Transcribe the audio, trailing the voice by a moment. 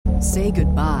Say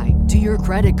goodbye to your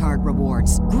credit card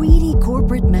rewards. Greedy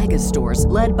corporate mega stores,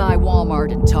 led by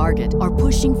Walmart and Target, are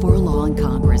pushing for a law in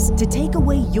Congress to take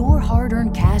away your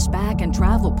hard-earned cash back and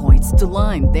travel points to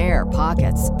line their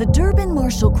pockets. The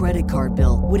Durbin-Marshall credit card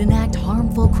bill would enact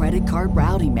harmful credit card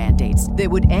routing mandates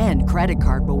that would end credit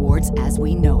card rewards as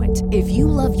we know it. If you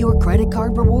love your credit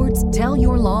card rewards, tell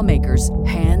your lawmakers,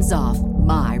 hands off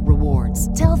my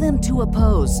rewards. Tell them to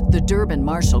oppose the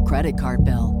Durbin-Marshall credit card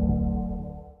bill.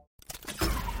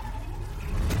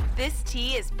 This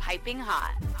tea is piping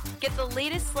hot. Get the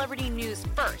latest celebrity news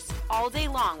first all day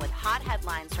long with hot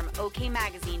headlines from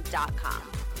okmagazine.com.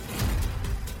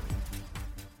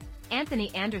 Anthony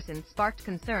Anderson sparked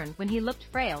concern when he looked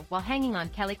frail while hanging on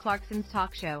Kelly Clarkson's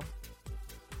talk show.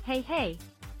 Hey.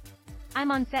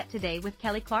 I'm on set today with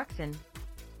Kelly Clarkson.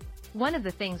 One of the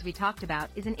things we talked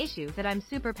about is an issue that I'm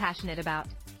super passionate about,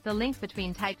 the link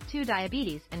between type 2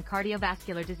 diabetes and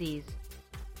cardiovascular disease.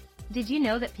 Did you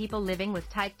know that people living with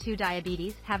type 2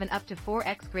 diabetes have an up to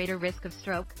 4x greater risk of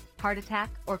stroke, heart attack,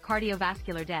 or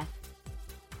cardiovascular death?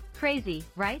 Crazy,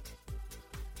 right?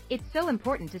 It's so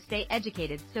important to stay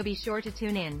educated, so be sure to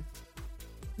tune in.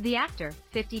 The actor,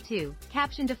 52,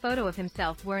 captioned a photo of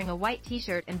himself wearing a white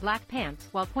t-shirt and black pants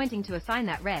while pointing to a sign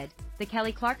that read, "The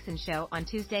Kelly Clarkson Show" on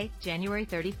Tuesday, January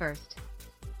 31st.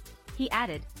 He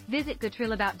added, "Visit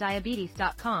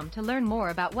GoTrillAboutDiabetes.com to learn more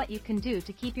about what you can do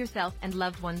to keep yourself and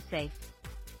loved ones safe."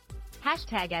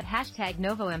 #@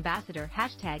 Novo Ambassador,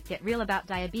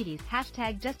 #GetRealAboutDiabetes,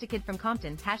 #JustAKid from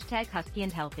Compton, #Husky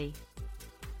and Healthy.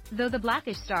 Though the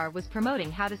Blackish star was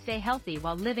promoting how to stay healthy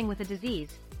while living with a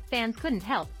disease, fans couldn't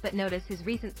help but notice his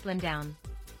recent slim down.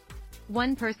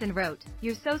 One person wrote,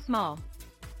 "You're so small,"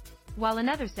 while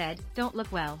another said, "Don't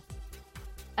look well."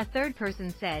 A third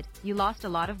person said, "You lost a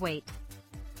lot of weight.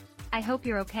 I hope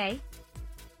you're okay?"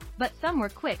 But some were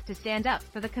quick to stand up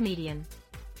for the comedian.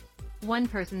 One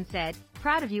person said,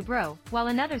 "Proud of you, bro," while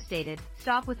another stated,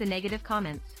 "Stop with the negative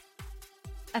comments."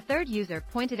 A third user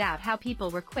pointed out how people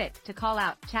were quick to call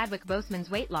out Chadwick Boseman's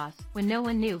weight loss when no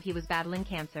one knew he was battling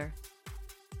cancer.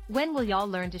 When will y'all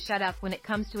learn to shut up when it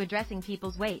comes to addressing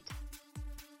people's weight?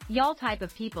 Y'all type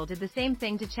of people did the same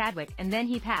thing to Chadwick and then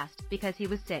he passed because he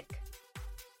was sick.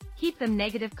 Keep them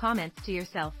negative comments to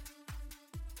yourself.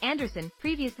 Anderson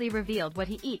previously revealed what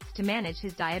he eats to manage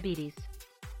his diabetes.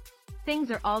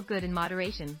 Things are all good in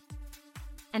moderation.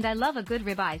 And I love a good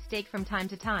ribeye steak from time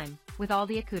to time, with all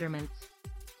the accoutrements.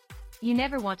 You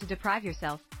never want to deprive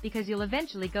yourself, because you'll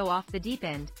eventually go off the deep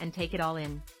end and take it all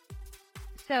in.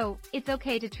 So, it's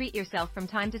okay to treat yourself from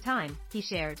time to time, he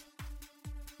shared.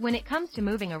 When it comes to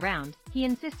moving around, he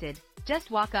insisted,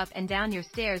 just walk up and down your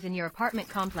stairs in your apartment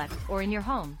complex or in your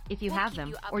home, if you have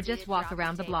them, or just walk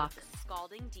around the block.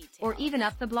 Or even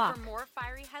up the block.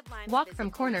 Walk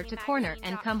from corner to corner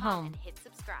and come home. Hit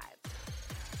subscribe.